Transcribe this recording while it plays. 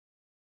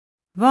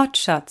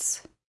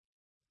Wortschatz.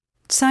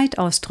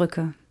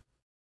 Zeitausdrücke.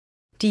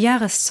 Die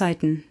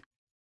Jahreszeiten.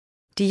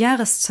 Die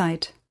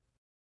Jahreszeit.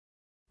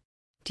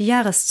 Die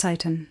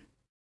Jahreszeiten.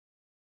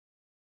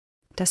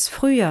 Das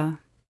Frühjahr.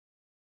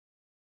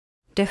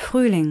 Der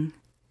Frühling.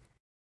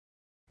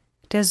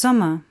 Der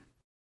Sommer.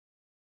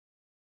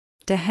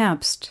 Der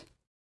Herbst.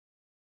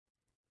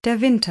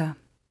 Der Winter.